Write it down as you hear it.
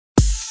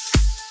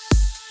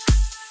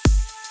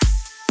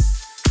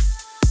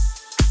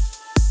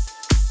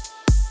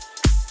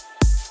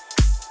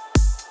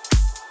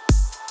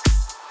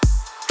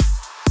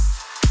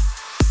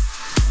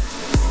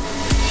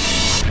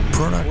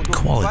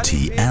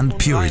quality and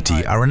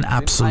purity are an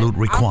absolute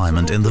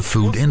requirement in the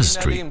food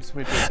industry.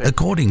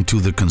 According to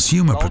the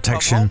Consumer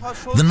Protection,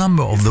 the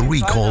number of the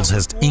recalls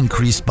has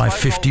increased by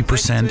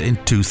 50%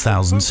 in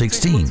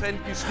 2016.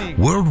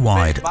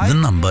 Worldwide, the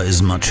number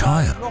is much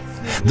higher.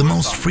 The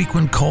most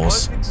frequent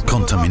cause?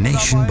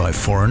 Contamination by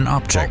foreign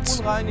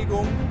objects.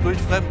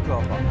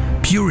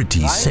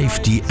 Purity,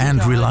 safety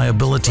and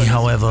reliability,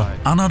 however,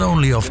 are not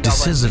only of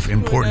decisive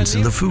importance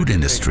in the food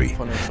industry.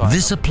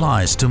 This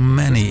applies to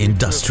many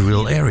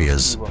industrial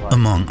areas,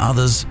 among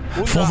others,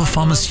 for the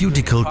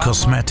pharmaceutical,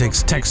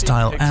 cosmetics,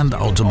 textile and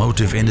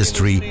automotive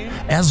industry,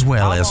 as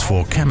well as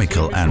for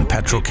chemical and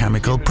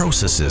petrochemical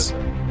processes.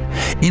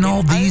 In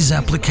all these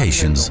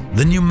applications,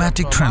 the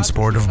pneumatic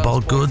transport of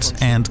bulk goods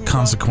and,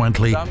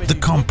 consequently, the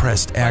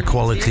compressed air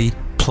quality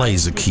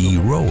plays a key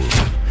role.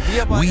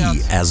 We,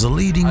 as a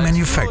leading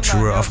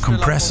manufacturer of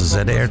compressors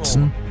at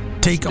AERZEN,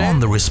 take on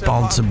the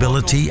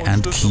responsibility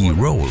and key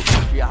role.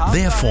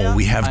 Therefore,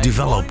 we have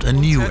developed a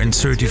new and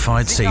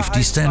certified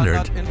safety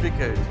standard.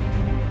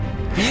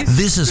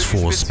 This is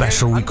for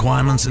special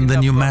requirements in the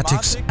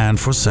pneumatics and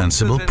for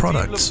sensible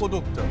products.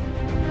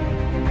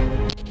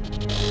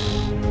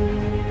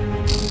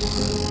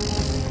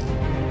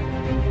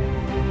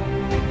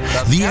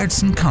 The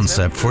AERZEN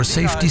concept for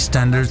safety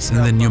standards in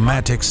the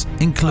pneumatics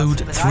include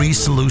 3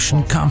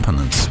 solution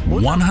components.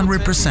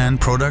 100%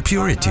 product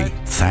purity,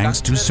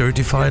 thanks to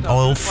certified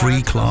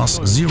oil-free class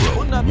 0.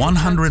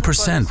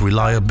 100%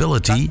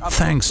 reliability,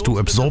 thanks to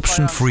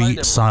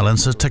absorption-free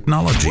silencer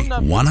technology.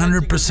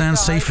 100%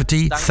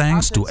 safety,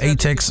 thanks to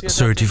ATEX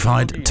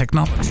certified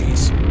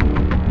technologies.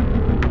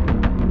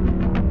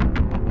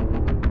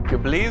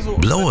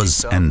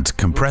 Blowers and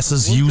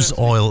compressors use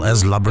oil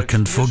as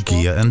lubricant for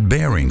gear and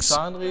bearings.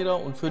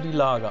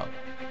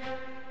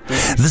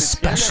 The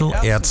special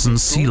AERZEN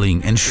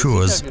sealing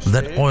ensures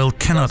that oil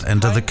cannot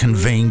enter the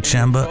conveying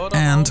chamber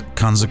and,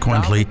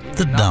 consequently,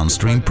 the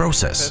downstream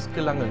process.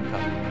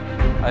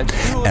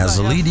 As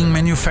a leading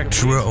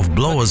manufacturer of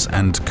blowers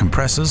and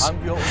compressors,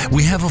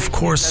 we have of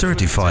course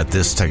certified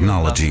this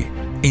technology.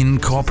 In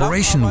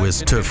cooperation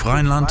with TÜV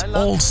Rheinland,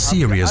 all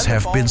series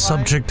have been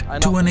subject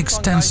to an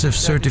extensive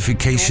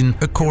certification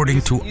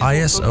according to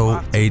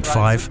ISO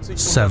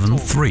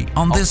 8573.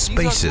 On this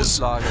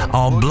basis,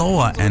 our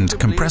blower and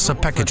compressor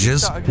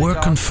packages were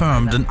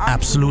confirmed in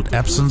absolute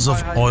absence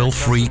of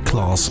oil-free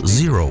class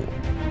 0.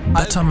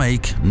 Better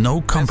make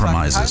no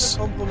compromises.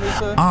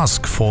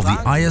 Ask for the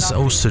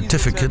ISO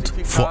certificate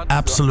for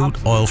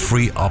absolute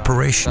oil-free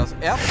operation.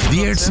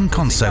 The AERZEN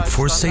concept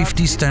for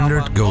safety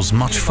standard goes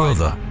much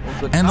further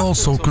and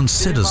also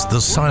considers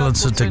the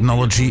silencer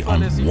technology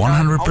on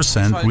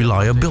 100%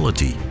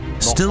 reliability.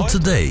 Still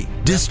today,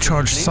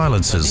 discharge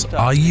silencers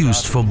are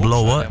used for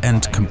blower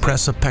and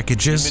compressor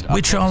packages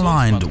which are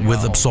lined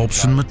with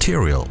absorption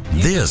material.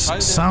 This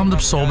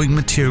sound-absorbing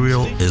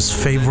material is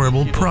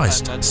favorable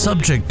priced.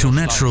 Subject to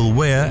natural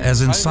wear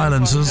as in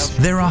silencers,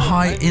 there are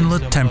high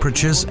inlet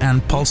temperatures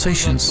and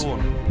pulsations.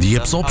 The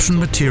absorption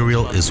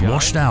material is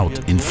washed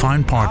out in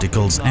fine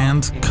particles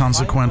and,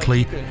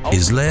 consequently,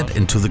 is led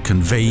into the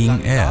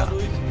conveying air.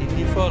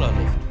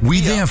 We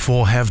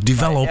therefore have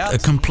developed a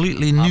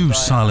completely new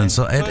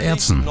silencer at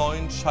AERZEN.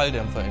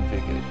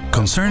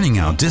 Concerning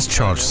our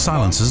discharge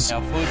silencers,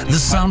 the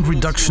sound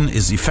reduction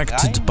is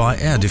effected by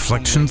air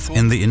deflection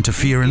in the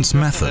interference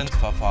method.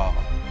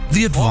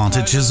 The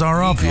advantages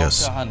are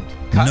obvious: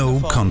 no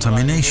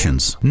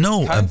contaminations,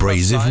 no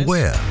abrasive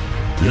wear,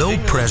 low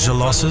pressure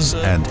losses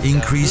and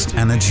increased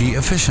energy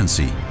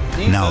efficiency.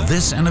 Now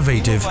this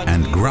innovative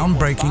and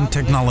groundbreaking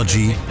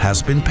technology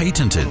has been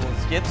patented.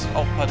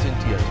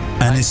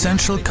 An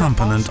essential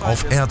component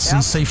of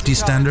AERZEN safety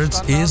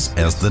standards is,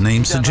 as the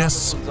name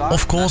suggests,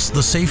 of course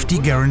the safety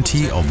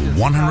guarantee of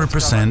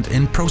 100%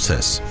 in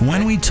process.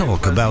 When we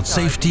talk about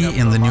safety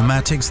in the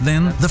pneumatics,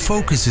 then the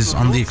focus is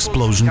on the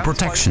explosion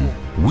protection.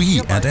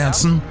 We at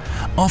AERZEN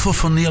offer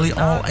for nearly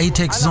all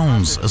ATEX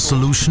zones a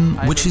solution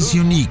which is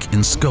unique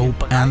in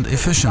scope and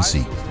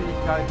efficiency.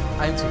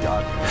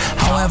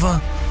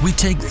 However, we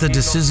take the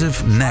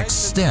decisive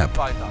next step.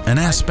 An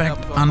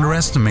aspect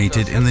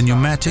underestimated in the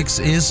pneumatics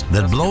is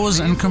that blowers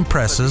and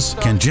compressors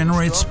can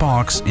generate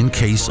sparks in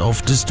case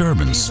of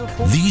disturbance.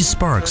 These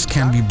sparks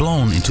can be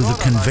blown into the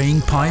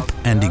conveying pipe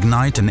and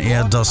ignite an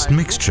air-dust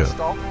mixture.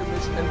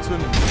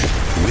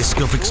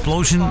 Risk of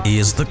explosion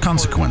is the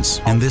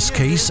consequence. In this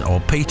case, our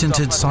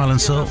patented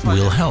silencer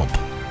will help.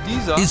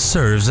 It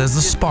serves as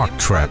the spark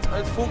trap,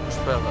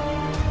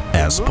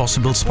 as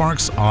possible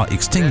sparks are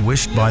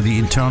extinguished by the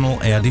internal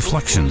air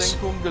deflections.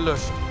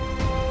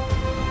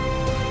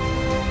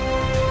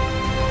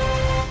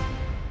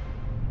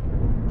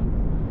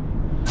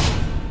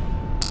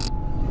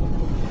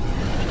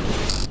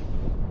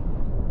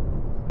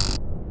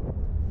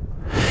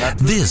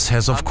 This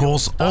has of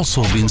course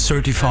also been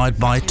certified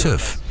by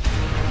TÜV.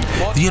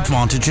 The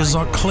advantages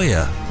are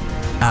clear: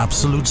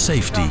 absolute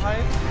safety,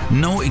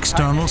 no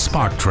external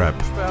spark trap.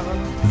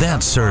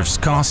 That saves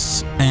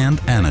costs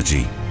and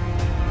energy.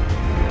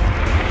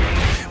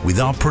 With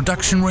our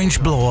production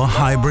range blower,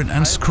 hybrid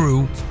and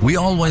screw, we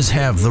always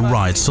have the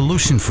right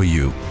solution for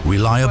you.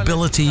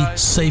 Reliability,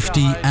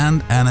 safety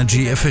and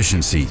energy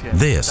efficiency.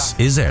 This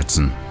is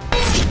AERZEN.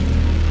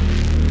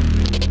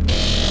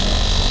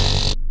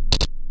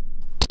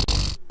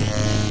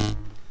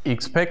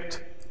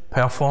 Expect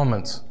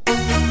performance.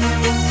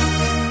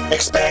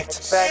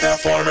 Expect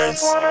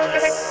performance.